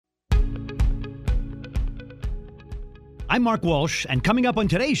I'm Mark Walsh, and coming up on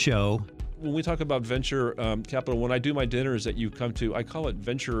today's show... When we talk about venture capital, when I do my dinners that you come to, I call it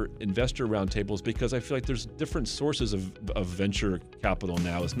venture investor roundtables because I feel like there's different sources of venture capital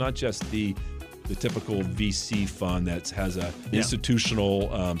now. It's not just the typical VC fund that has a institutional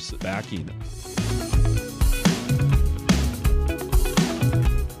backing.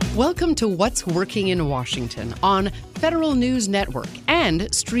 Welcome to What's Working in Washington on Federal News Network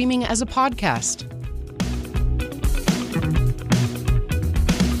and streaming as a podcast.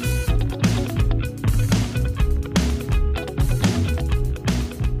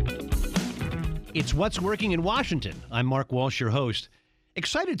 It's What's Working in Washington. I'm Mark Walsh, your host.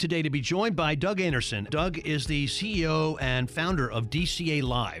 Excited today to be joined by Doug Anderson. Doug is the CEO and founder of DCA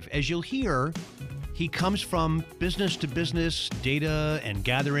Live. As you'll hear, he comes from business-to-business data and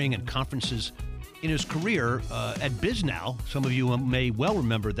gathering and conferences in his career at BizNow. Some of you may well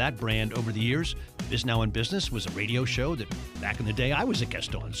remember that brand over the years. BizNow in Business was a radio show that back in the day I was a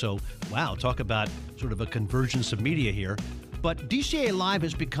guest on. So, wow, talk about sort of a convergence of media here. But DCA Live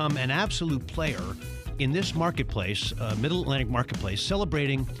has become an absolute player in this marketplace, Middle Atlantic marketplace,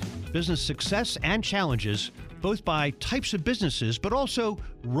 celebrating business success and challenges, both by types of businesses, but also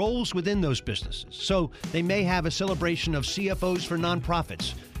roles within those businesses. So they may have a celebration of CFOs for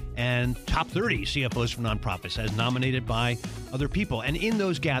nonprofits and top 30 CFOs for nonprofits as nominated by other people. And in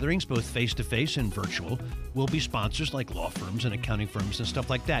those gatherings, both face-to-face and virtual, will be sponsors like law firms and accounting firms and stuff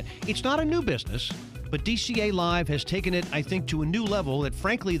like that. It's not a new business, but DCA Live has taken it, I think, to a new level that,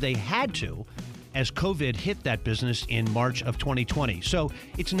 frankly, they had to as COVID hit that business in March of 2020. So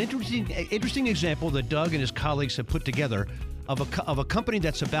it's an interesting example that Doug and his colleagues have put together of a company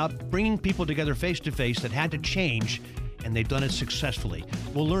that's about bringing people together face-to-face that had to change, and they've done it successfully.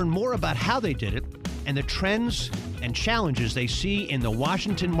 We'll learn more about how they did it and the trends and challenges they see in the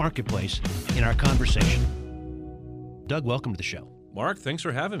Washington marketplace in our conversation. Doug, welcome to the show. Mark, thanks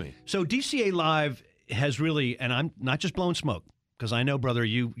for having me. So DCA Live has really, and I'm not just blowing smoke, because I know, brother,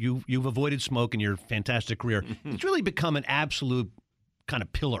 you've avoided smoke in your fantastic career. It's really become an absolute kind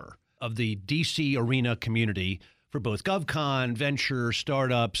of pillar of the DC arena community for both GovCon, venture,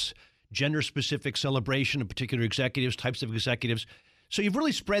 startups, gender-specific celebration of particular executives, types of executives. So you've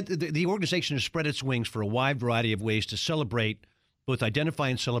really spread, the organization has spread its wings for a wide variety of ways to celebrate, both identify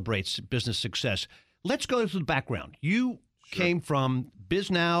and celebrate business success. Let's go to the background. You came from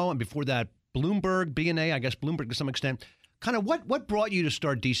BizNow, and before that, Bloomberg, B&A, I guess Bloomberg to some extent. Kind of what brought you to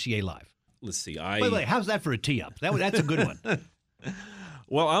start DCA Live? Let's see. Wait, how's that for a tee-up? That's a good one.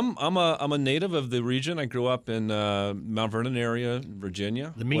 Well, I'm a native of the region. I grew up in Mount Vernon area,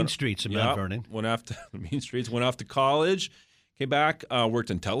 Virginia. The mean streets of Mount Vernon. Went off to college, came back,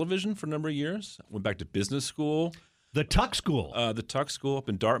 worked in television for a number of years. Went back to business school. The Tuck School. The Tuck School up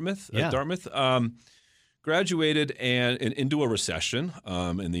in Dartmouth. Yeah. Dartmouth. Graduated and into a recession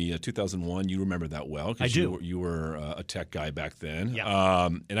in the 2001. You remember that well. I do. You were a tech guy back then. Yeah.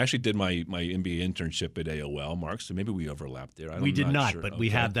 And actually did my MBA internship at AOL, Mark, so maybe we overlapped there. We did not, sure. but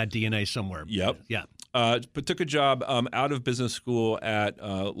we have that DNA somewhere. Yep. Yeah. But took a job out of business school at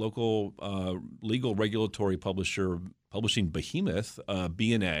local legal regulatory publishing behemoth,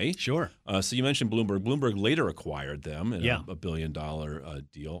 B&A. Sure. So you mentioned Bloomberg. Bloomberg later acquired them in a $1 billion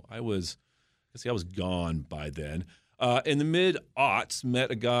deal. I was gone by then. In the mid-aughts,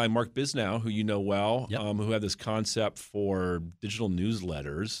 met a guy, Mark BizNow, who you know well, who had this concept for digital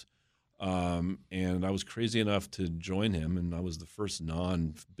newsletters. And I was crazy enough to join him, and I was the first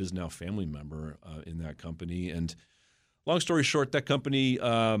non-BizNow family member in that company. And long story short, that company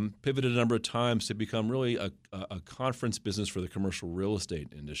pivoted a number of times to become really a conference business for the commercial real estate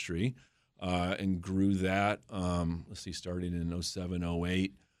industry and grew that, starting in 07,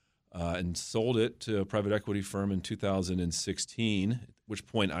 08. And sold it to a private equity firm in 2016, at which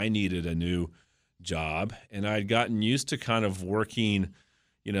point I needed a new job. And I'd gotten used to kind of working,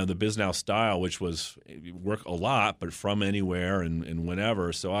 the BizNow style, which was work a lot, but from anywhere and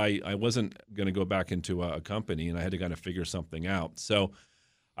whenever. So I wasn't going to go back into a company, and I had to kind of figure something out. So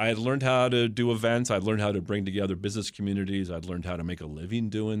I had learned how to do events. I'd learned how to bring together business communities. I'd learned how to make a living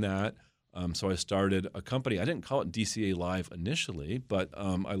doing that. So I started a company. I didn't call it DCA Live initially, but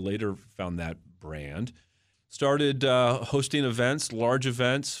I later found that brand. Started hosting events, large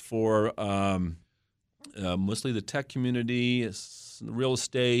events for mostly the tech community, real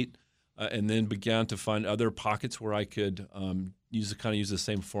estate, and then began to find other pockets where I could use the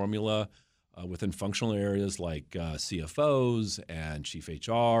same formula within functional areas like CFOs and chief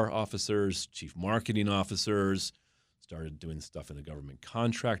HR officers, chief marketing officers. Started doing stuff in the government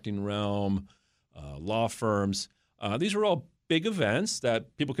contracting realm, law firms. These are all big events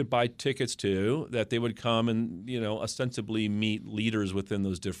that people could buy tickets to, that they would come and, ostensibly meet leaders within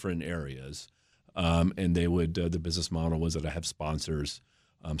those different areas. And they would, the business model was that I have sponsors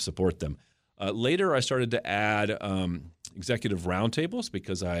support them. Later, I started to add executive roundtables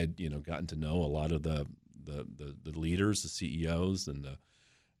because I had, gotten to know a lot of the leaders, the CEOs, and the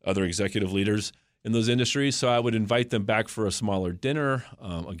other executive leaders in those industries. So I would invite them back for a smaller dinner,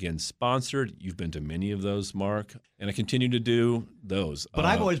 again, sponsored. You've been to many of those, Mark, and I continue to do those. But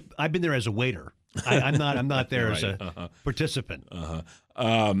I've been there as a waiter. I'm not there right. As a participant.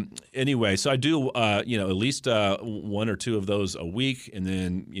 Anyway, so I do at least one or two of those a week, and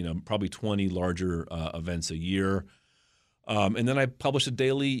then probably 20 larger events a year. And then I publish a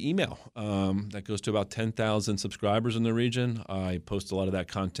daily email that goes to about 10,000 subscribers in the region. I post a lot of that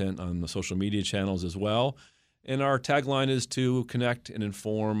content on the social media channels as well. And our tagline is to connect and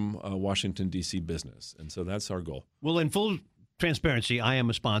inform Washington, D.C. business. And so that's our goal. Well, in full transparency, I am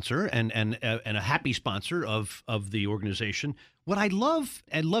a sponsor and a happy sponsor of the organization. What I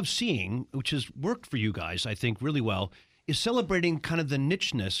love seeing, which has worked for you guys, I think, really well, is celebrating kind of the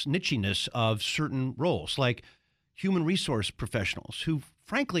nichiness of certain roles, like human resource professionals who,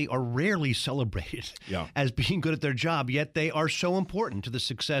 frankly, are rarely celebrated as being good at their job, yet they are so important to the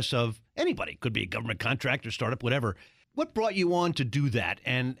success of anybody. Could be a government contractor, startup, whatever. What brought you on to do that?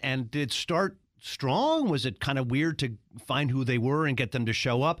 And did it start strong? Was it kind of weird to find who they were and get them to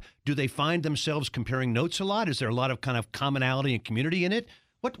show up? Do they find themselves comparing notes a lot? Is there a lot of kind of commonality and community in it?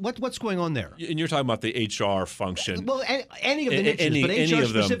 What's going on there? And you're talking about the HR function. Well, any of the niches, but HR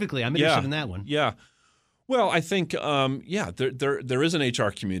specifically. I'm interested in that one. Yeah. Well, I think, there is an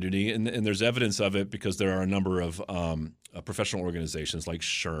HR community, and there's evidence of it because there are a number of professional organizations like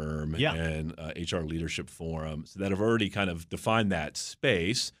SHRM and HR Leadership Forums that have already kind of defined that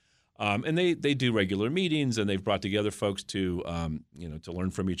space. And they do regular meetings, and they've brought together folks to to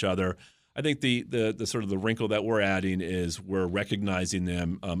learn from each other. I think the sort of the wrinkle that we're adding is we're recognizing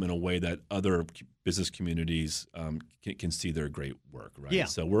them in a way that other business communities can see their great work, right? Yeah.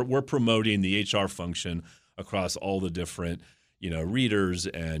 So we're promoting the HR function across all the different readers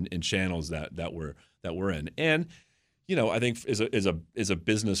and channels that we're in. And I think is a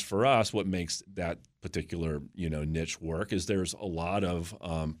business for us, what makes that particular niche work is there's a lot of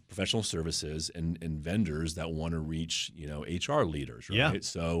professional services and vendors that want to reach HR leaders, right? Yeah.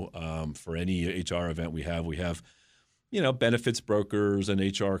 So for any HR event we have benefits brokers and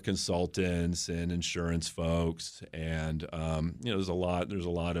HR consultants and insurance folks, and there's a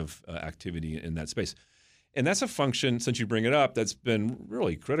lot of activity in that space. And that's a function, since you bring it up, that's been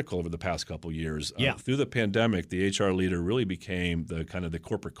really critical over the past couple of years. Through the pandemic, the HR leader really became the kind of the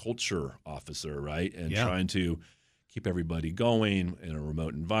corporate culture officer, right? And trying to keep everybody going in a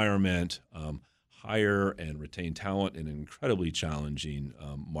remote environment, hire and retain talent in an incredibly challenging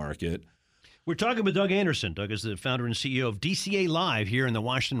market. We're talking with Doug Anderson. Doug is the founder and CEO of DCA Live here in the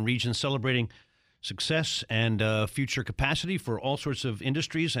Washington region, celebrating success and future capacity for all sorts of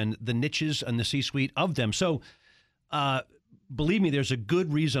industries and the niches and the C-suite of them. So believe me, there's a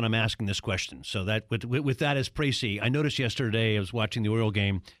good reason I'm asking this question. So that with that as précis, I noticed yesterday I was watching the Oriole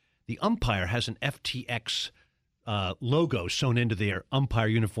game, the umpire has an FTX logo sewn into their umpire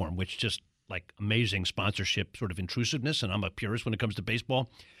uniform, which just like amazing sponsorship sort of intrusiveness, and I'm a purist when it comes to baseball.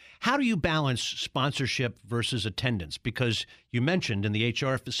 How do you balance sponsorship versus attendance? Because you mentioned in the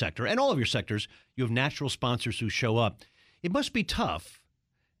HR sector and all of your sectors, you have natural sponsors who show up. It must be tough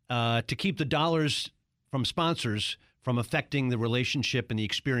to keep the dollars from sponsors from affecting the relationship and the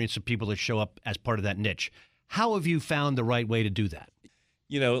experience of people that show up as part of that niche. How have you found the right way to do that?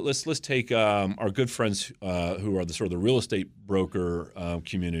 Let's take our good friends who are the sort of the real estate broker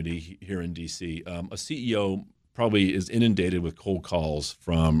community here in D.C. A CEO probably is inundated with cold calls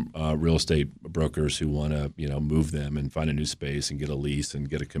from real estate brokers who want to, move them and find a new space and get a lease and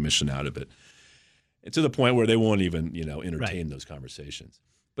get a commission out of it. And to the point where they won't even, entertain those conversations.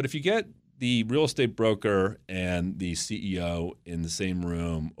 But if you get the real estate broker and the CEO in the same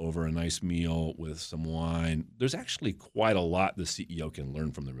room over a nice meal with some wine, there's actually quite a lot the CEO can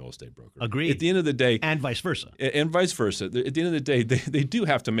learn from the real estate broker. Agreed. At the end of the day. And vice versa. And vice versa. At the end of the day, they do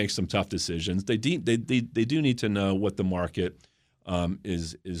have to make some tough decisions. They do need to know what the market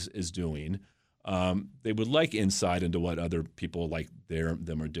is doing. They would like insight into what other people like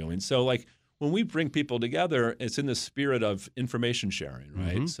them are doing. So like when we bring people together, it's in the spirit of information sharing,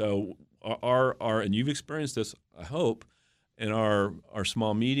 right? Mm-hmm. So our and you've experienced this, I hope, in our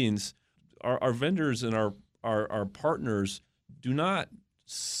small meetings, our vendors and our partners do not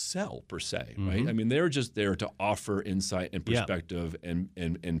sell per se, right? Mm-hmm. I mean, they're just there to offer insight and perspective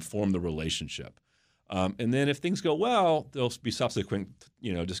and form the relationship. And then if things go well, there'll be subsequent,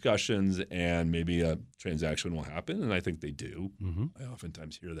 discussions, and maybe a transaction will happen. And I think they do. Mm-hmm. I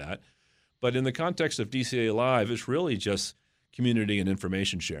oftentimes hear that. But in the context of DCA Live, it's really just community and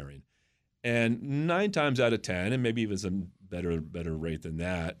information sharing. And 9 times out of 10, and maybe even some better rate than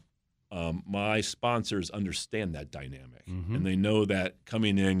that, my sponsors understand that dynamic. Mm-hmm. And they know that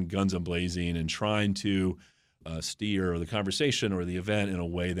coming in guns a-blazing and trying to steer the conversation or the event in a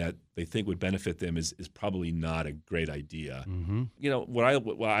way that they think would benefit them is probably not a great idea. Mm-hmm. What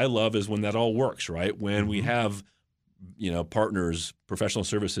I love is when that all works, right? When we have partners, professional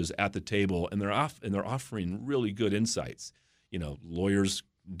services at the table, and they're offering really good insights. Lawyers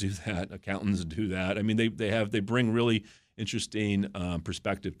do that, accountants do that. I mean, they bring really interesting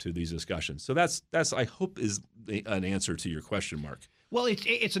perspective to these discussions. So that's I hope is an answer to your question, Mark. Well,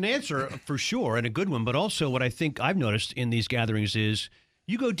 it's an answer for sure, and a good one. But also, what I think I've noticed in these gatherings is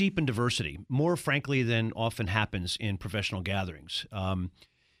you go deep in diversity, more frankly than often happens in professional gatherings.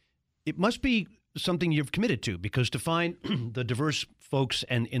 It must be something you've committed to, because to find the diverse folks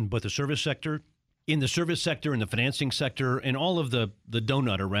and in both the service sector, in the financing sector, and all of the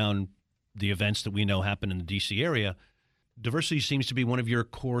donut around the events that we know happen in the D.C. area, diversity seems to be one of your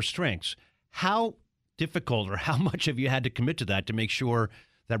core strengths. How difficult or how much have you had to commit to that to make sure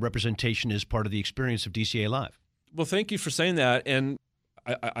that representation is part of the experience of DCA Live? Well, thank you for saying that. And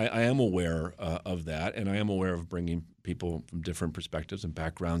I am aware of that, and I am aware of bringing people from different perspectives and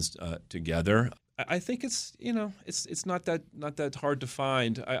backgrounds together. I think it's not that hard to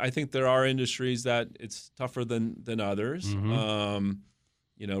find. I think there are industries that it's tougher than others. Mm-hmm.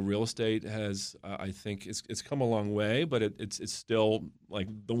 Real estate has, I think, it's come a long way, but it's still like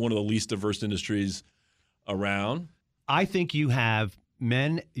one of the least diverse industries around. I think you have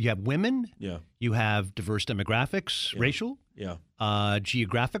men, you have women, yeah. You have diverse demographics, yeah. racial, yeah,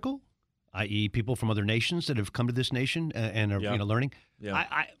 geographical, i.e., people from other nations that have come to this nation and are learning. Yeah.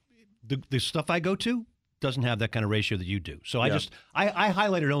 The stuff I go to doesn't have that kind of ratio that you do. So I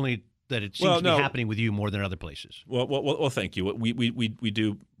highlighted only that it seems to be happening with you more than other places. Well, thank you. We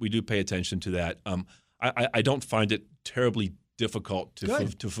do pay attention to that. I don't find it terribly difficult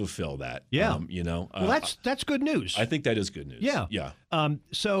to fulfill that. Yeah. Well, that's good news. I think that is good news. Yeah. Yeah.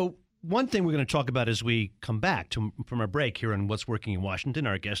 So one thing we're going to talk about as we come back from our break here on What's Working in Washington,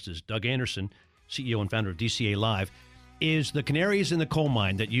 our guest is Doug Anderson, CEO and founder of DCA Live, is the canaries in the coal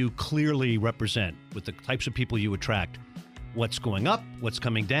mine that you clearly represent with the types of people you attract. What's going up, what's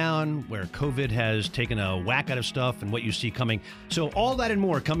coming down, where COVID has taken a whack out of stuff, and what you see coming. So all that and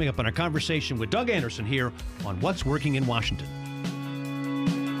more coming up in our conversation with Doug Anderson here on What's Working in Washington.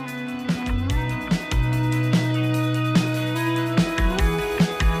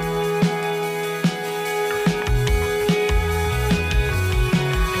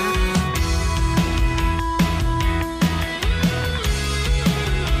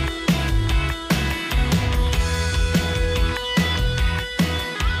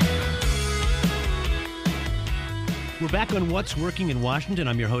 We're back on What's Working in Washington.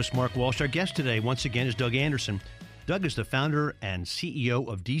 I'm your host, Mark Walsh. Our guest today, once again, is Doug Anderson. Doug is the founder and CEO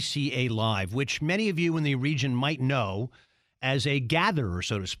of DCA Live, which many of you in the region might know as a gatherer,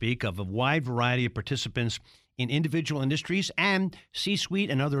 so to speak, of a wide variety of participants in individual industries and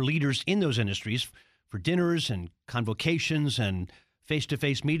C-suite and other leaders in those industries for dinners and convocations and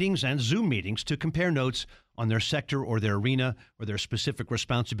face-to-face meetings and Zoom meetings to compare notes on their sector or their arena or their specific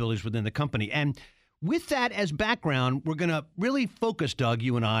responsibilities within the company. And with that as background, we're going to really focus, Doug,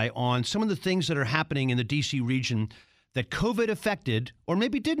 you and I, on some of the things that are happening in the D.C. region that COVID affected or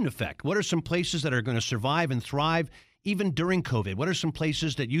maybe didn't affect. What are some places that are going to survive and thrive even during COVID? What are some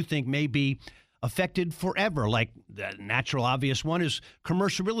places that you think may be affected forever? Like the natural obvious one is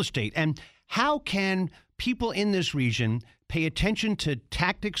commercial real estate. And how can people in this region pay attention to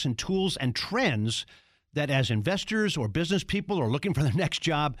tactics and tools and trends that as investors or business people or looking for the next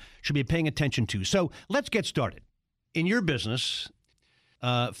job should be paying attention to? So let's get started. In your business,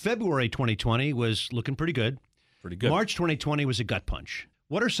 February 2020 was looking pretty good. Pretty good. March 2020 was a gut punch.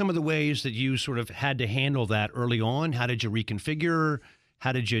 What are some of the ways that you sort of had to handle that early on? How did you reconfigure?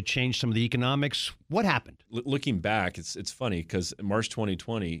 How did you change some of the economics? What happened? Looking back, it's funny because March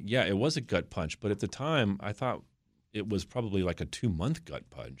 2020, it was a gut punch. But at the time, I thought it was probably like a 2-month gut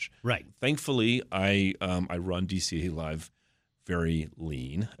punch. Right. Thankfully, I run DCA Live very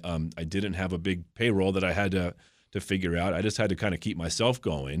lean. I didn't have a big payroll that I had to figure out. I just had to kind of keep myself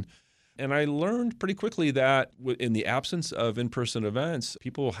going. And I learned pretty quickly that in the absence of in-person events,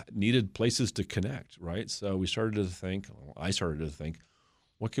 people needed places to connect, right? So I started to think,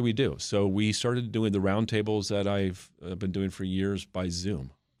 what can we do? So we started doing the roundtables that I've been doing for years by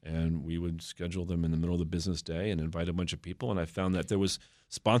Zoom. and we would schedule them in the middle of the business day and invite a bunch of people. And I found that there was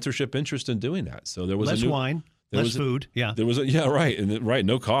sponsorship interest in doing that. So there was less wine, less food. Yeah, there was right,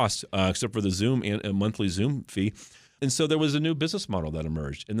 no cost except for the Zoom and a monthly Zoom fee. And so there was a new business model that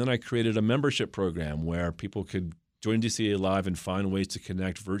emerged. And then I created a membership program where people could join DCA Live and find ways to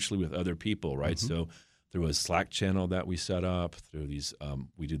connect virtually with other people, right? Mm-hmm. So there was a Slack channel that we set up. Through these,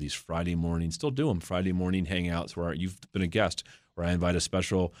 we do these Friday morning, still do them, Friday morning hangouts where you've been a guest, where I invite a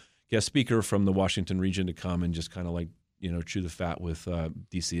special guest speaker from the Washington region to come and just kind of chew the fat with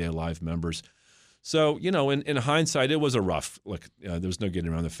DCA Live members. So, in hindsight, it was a rough look. There was no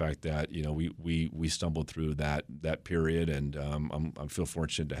getting around the fact that, we stumbled through that period, and I feel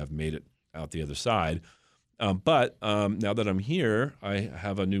fortunate to have made it out the other side. But now that I'm here, I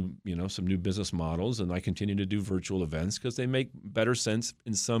have some new business models, and I continue to do virtual events because they make better sense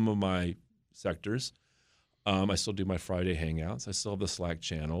in some of my sectors. I still do my Friday hangouts. I still have the Slack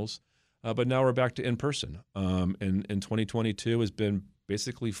channels, but now we're back to in person. And 2022 has been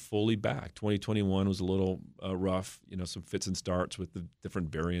basically fully back. 2021 was a little rough, some fits and starts with the different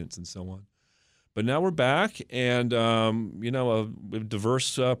variants and so on. But now we're back, and a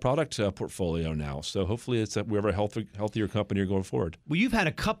diverse product portfolio now. So hopefully we have a healthier company going forward. Well, you've had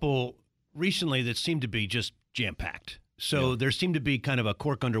a couple recently that seem to be just jam-packed. So there seemed to be kind of a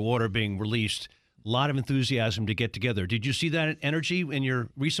cork underwater being released. A lot of enthusiasm to get together. Did you see that energy in your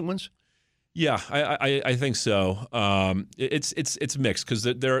recent ones? Yeah, I think so. It's mixed because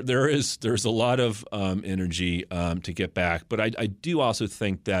there's a lot of energy to get back, but I do also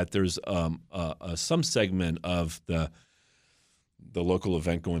think that there's some segment of the local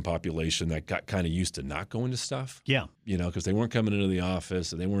event going population that got kind of used to not going to stuff. Yeah, because they weren't coming into the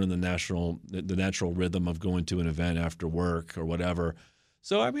office and they weren't in the natural rhythm of going to an event after work or whatever.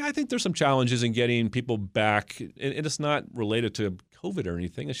 So, I think there's some challenges in getting people back, and it's not related to COVID or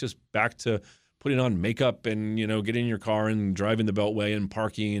anything. It's just back to putting on makeup and, getting in your car and driving the Beltway and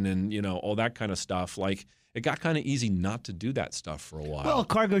parking and, all that kind of stuff. Like, it got kind of easy not to do that stuff for a while. Well,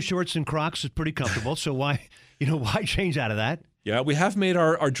 cargo shorts and Crocs is pretty comfortable, so why change out of that? Yeah, we have made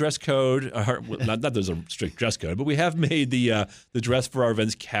our dress code, not there's a strict dress code, but we have made the dress for our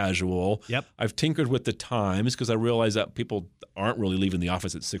events casual. Yep. I've tinkered with the times because I realize that people aren't really leaving the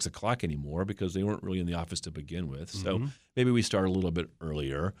office at 6 o'clock anymore because they weren't really in the office to begin with. Mm-hmm. So maybe we start a little bit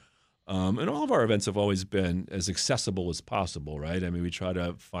earlier. And all of our events have always been as accessible as possible, right? We try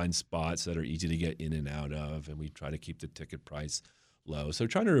to find spots that are easy to get in and out of, and we try to keep the ticket price low. So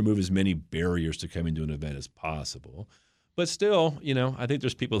trying to remove as many barriers to coming to an event as possible. But still, I think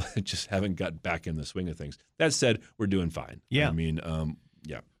there's people that just haven't got back in the swing of things. That said, we're doing fine. Yeah.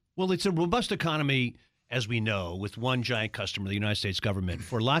 Yeah. Well, it's a robust economy, as we know, with one giant customer, the United States government,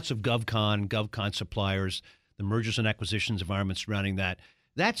 for lots of GovCon suppliers, the mergers and acquisitions environment surrounding that.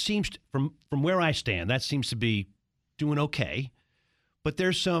 That seems, from where I stand, that seems to be doing okay. But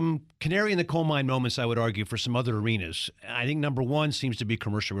there's some canary in the coal mine moments, I would argue, for some other arenas. I think number one seems to be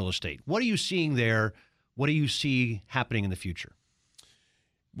commercial real estate. What are you seeing there? What do you see happening in the future?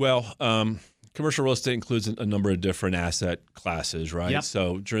 Well, commercial real estate includes a number of different asset classes, right? Yep.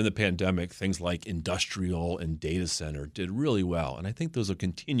 So during the pandemic, things like industrial and data center did really well, and I think those will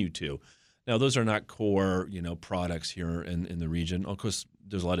continue to. Now, those are not core, products here in the region. Of course,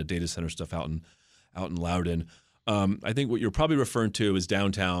 there's a lot of data center stuff out in Loudoun. I think what you're probably referring to is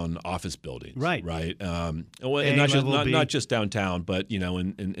downtown office buildings, right? And not just downtown, but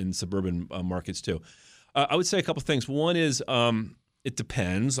in suburban markets too. I would say a couple things. One is it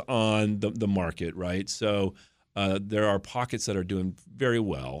depends on the market, right? So there are pockets that are doing very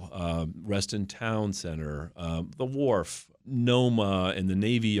well. Reston Town Center, the Wharf, Noma, and the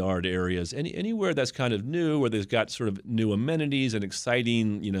Navy Yard areas. Anywhere that's kind of new, where there's got sort of new amenities and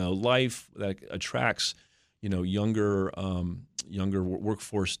exciting, life that attracts, younger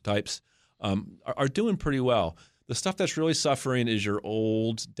workforce types, are doing pretty well. The stuff that's really suffering is your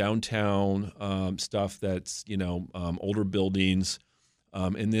old downtown stuff that's, older buildings,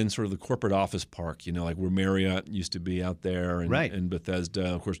 and then sort of the corporate office park, like where Marriott used to be out there and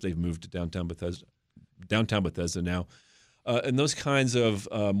Bethesda. Of course, they've moved to downtown Bethesda now. And those kinds of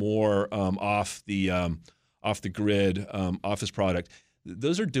more off the grid office product,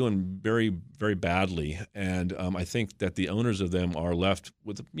 those are doing very, very badly. And I think that the owners of them are left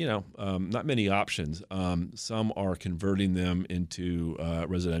with, not many options. Some are converting them into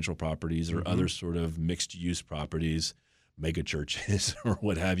residential properties or other sort of mixed use properties, mega churches or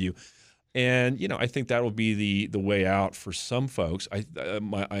what have you. And I think that will be the way out for some folks.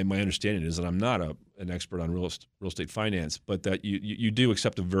 My understanding is that I'm not an expert on real estate finance, but that you do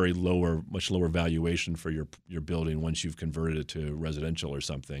accept a much lower valuation for your building once you've converted it to residential or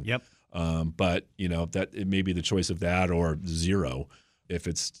something. Yep. But that it may be the choice of that or zero if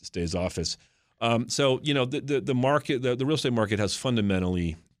it stays office. So the market, the real estate market has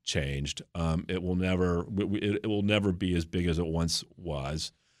fundamentally changed. It will never be as big as it once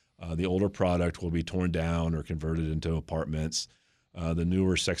was. The older product will be torn down or converted into apartments. The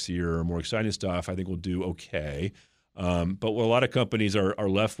newer, sexier, more exciting stuff, I think, will do okay. But what a lot of companies are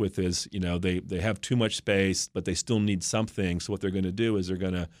left with is, they have too much space, but they still need something. So what they're going to do is they're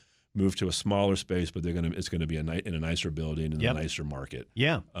going to move to a smaller space, but it's going to be in a nicer building in a nicer market.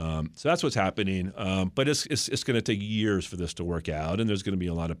 Yeah. So that's what's happening. But it's going to take years for this to work out, and there's going to be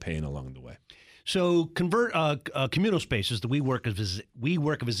a lot of pain along the way. So convert communal spaces, the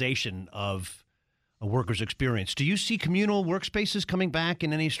WeWorkization of a worker's experience. Do you see communal workspaces coming back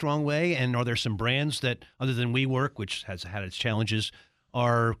in any strong way? And are there some brands that, other than WeWork, which has had its challenges,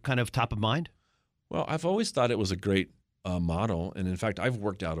 are kind of top of mind? Well, I've always thought it was a great model. And in fact, I've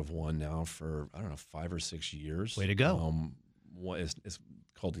worked out of one now for, 5 or 6 years. Way to go. It's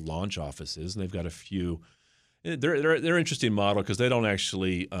called Launch Offices, and they've got a few. They're an interesting model because they don't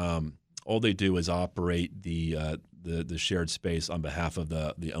actually all they do is operate the shared space on behalf of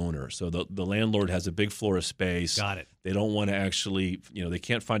the owner. So the landlord has a big floor of space. Got it. They don't want to actually, they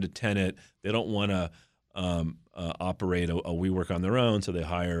can't find a tenant. They don't want to operate a WeWork on their own, so they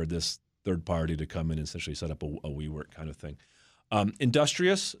hire this third party to come in and essentially set up a WeWork kind of thing.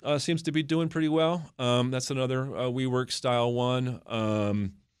 Industrious seems to be doing pretty well. That's another WeWork style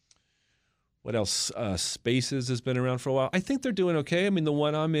one. What else? Spaces has been around for a while. I think they're doing okay. I mean, the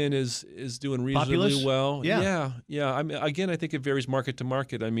one I'm in is doing reasonably Populous? well. Yeah. I mean, again, I think it varies market to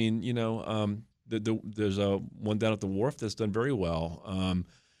market. I mean, there's a one down at the Wharf that's done very well.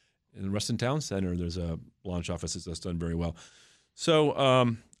 In the Reston Town Center, there's a Launch Office that's done very well.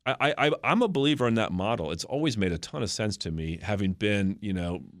 So I'm a believer in that model. It's always made a ton of sense to me, having been,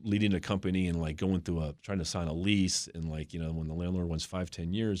 leading a company and like going through trying to sign a lease and when the landlord wants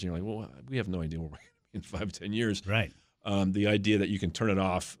 5-10 years, you're like, well, we have no idea where we're going to be in 5-10 years. Right. The idea that you can turn it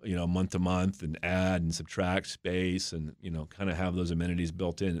off, month to month and add and subtract space and, kind of have those amenities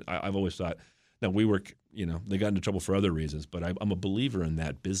built in. I've always thought, now WeWork, they got into trouble for other reasons, but I'm a believer in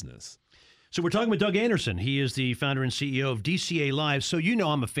that business. So we're talking with Doug Anderson. He is the founder and CEO of DCA Live. So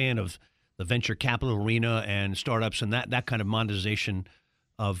I'm a fan of the venture capital arena and startups and that kind of monetization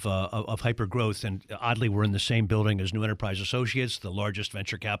of hyper growth. And oddly, we're in the same building as New Enterprise Associates, the largest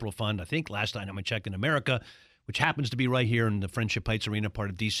venture capital fund, I think, last time I checked, in America, which happens to be right here in the Friendship Heights Arena, part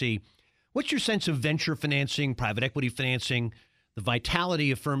of D.C. What's your sense of venture financing, private equity financing, the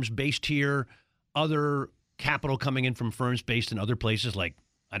vitality of firms based here, other capital coming in from firms based in other places like,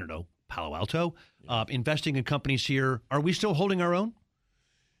 I don't know, Palo Alto, investing in companies here? Are we still holding our own?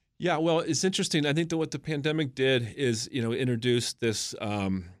 Yeah, well, it's interesting. I think that what the pandemic did is, introduce this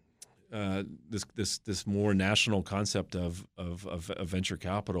this more national concept of venture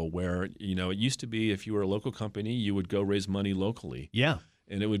capital, where it used to be if you were a local company, you would go raise money locally. Yeah,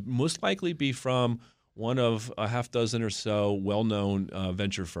 and it would most likely be from one of a half dozen or so well-known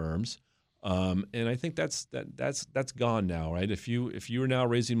venture firms. And I think that's gone now, right? If you are now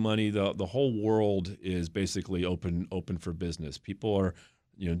raising money, the whole world is basically open for business. People are,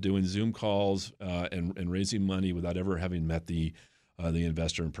 doing Zoom calls and raising money without ever having met the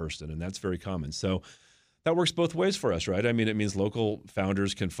investor in person, and that's very common. So that works both ways for us, right? I mean, it means local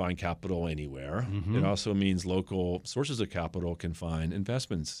founders can find capital anywhere. Mm-hmm. It also means local sources of capital can find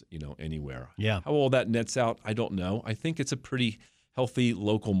investments, anywhere. Yeah. How all that nets out, I don't know. I think it's a pretty healthy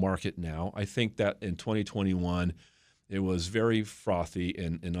local market now. I think that in 2021, it was very frothy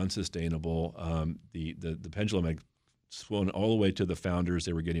and unsustainable. The pendulum had swung all the way to the founders.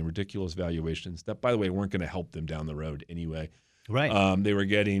 They were getting ridiculous valuations that, by the way, weren't going to help them down the road anyway. Right. They were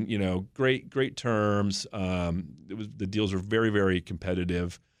getting, great terms. The deals were very, very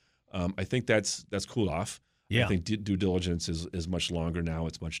competitive. I think that's cooled off. Yeah. I think due diligence is much longer now.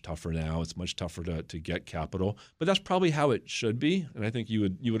 It's much tougher now. It's much tougher to get capital. But that's probably how it should be, and I think you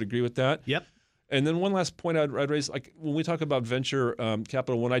would agree with that. Yep. And then one last point I'd raise, like when we talk about venture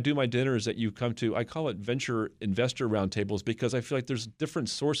capital, when I do my dinners that you come to, I call it venture investor roundtables because I feel like there's different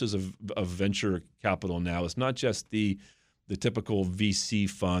sources of venture capital now. It's not just the typical VC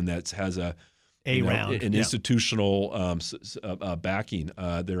fund that has an institutional backing.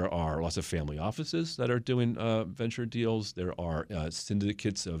 There are lots of family offices that are doing venture deals. There are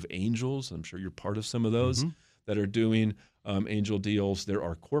syndicates of angels. I'm sure you're part of some of those that are doing angel deals. There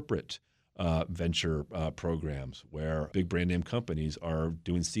are corporate venture programs where big brand name companies are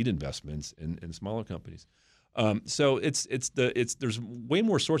doing seed investments in smaller companies. So there's way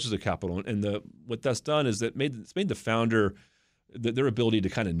more sources of capital, and what that's done is it's made the founder their ability to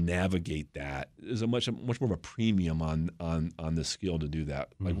kind of navigate that is a much more of a premium on the skill to do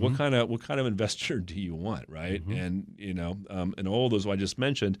that. Like what kind of investor do you want, right? And and all those I just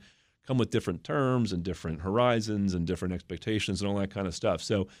mentioned come with different terms and different horizons and different expectations and all that kind of stuff.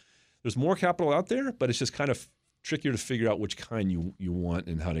 So there's more capital out there, but it's just kind of trickier to figure out which kind you want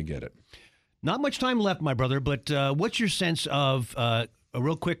and how to get it. Not much time left, my brother, but what's your sense of a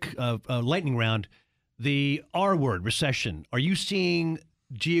real quick lightning round? The R word, recession. Are you seeing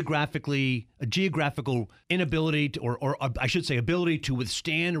a geographical inability to, or I should say ability to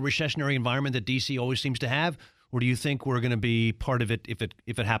withstand a recessionary environment that DC always seems to have? Or do you think we're going to be part of it if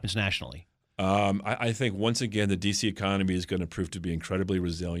it happens nationally? I think once again the DC economy is going to prove to be incredibly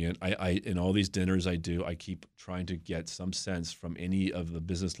resilient. I in all these dinners I keep trying to get some sense from any of the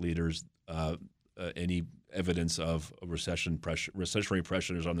business leaders, any evidence of a recessionary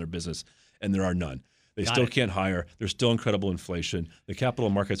pressures on their business, and there are none. They still can't hire. There's still incredible inflation. The capital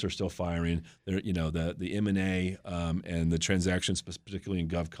markets are still firing. The M&A and the transactions, particularly in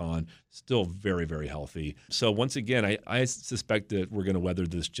GovCon, still very, very healthy. So once again, I suspect that we're going to weather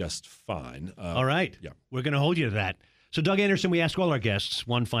this just fine. All right. Yeah. We're going to hold you to that. So Doug Anderson, we ask all our guests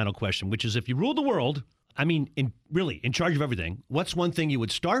one final question, which is if you ruled the world, I mean, in charge of everything, what's one thing you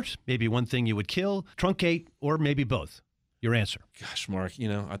would start, maybe one thing you would kill, truncate, or maybe both? Your answer. Gosh, Mark,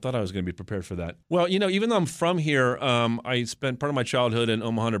 I thought I was going to be prepared for that. Well, even though I'm from here, I spent part of my childhood in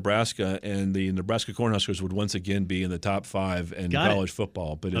Omaha, Nebraska, and the Nebraska Cornhuskers would once again be in the top 5 in college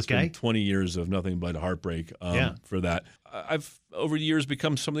football. But it's been 20 years of nothing but heartbreak for that. I've, over the years,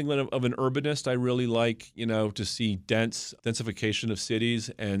 become something of an urbanist. I really like, to see densification of cities.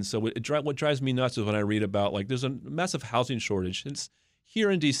 And so what drives me nuts is when I read about, there's a massive housing shortage. It's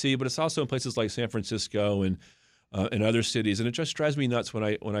here in D.C., but it's also in places like San Francisco and other cities, and it just drives me nuts when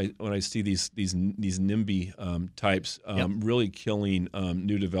I see these NIMBY types really killing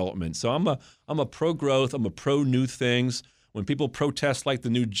new development. So I'm a pro growth. I'm a pro new things. When people protest like the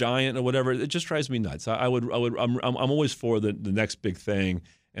new giant or whatever, it just drives me nuts. I'm always for the next big thing,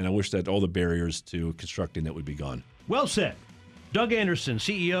 and I wish that all the barriers to constructing that would be gone. Well said. Doug Anderson,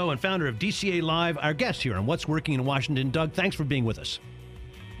 CEO and founder of DCA Live, our guest here on What's Working in Washington. Doug, thanks for being with us.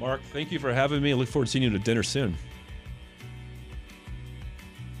 Mark, thank you for having me. I look forward to seeing you at dinner soon.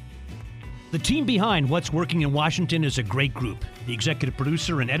 The team behind What's Working in Washington is a great group. The executive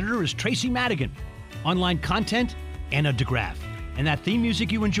producer and editor is Tracy Madigan. Online content, Anna DeGraff. And that theme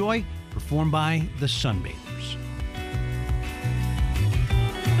music you enjoy, performed by the Sunbathers.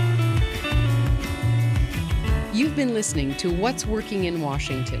 You've been listening to What's Working in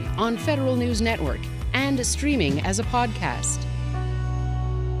Washington on Federal News Network and streaming as a podcast.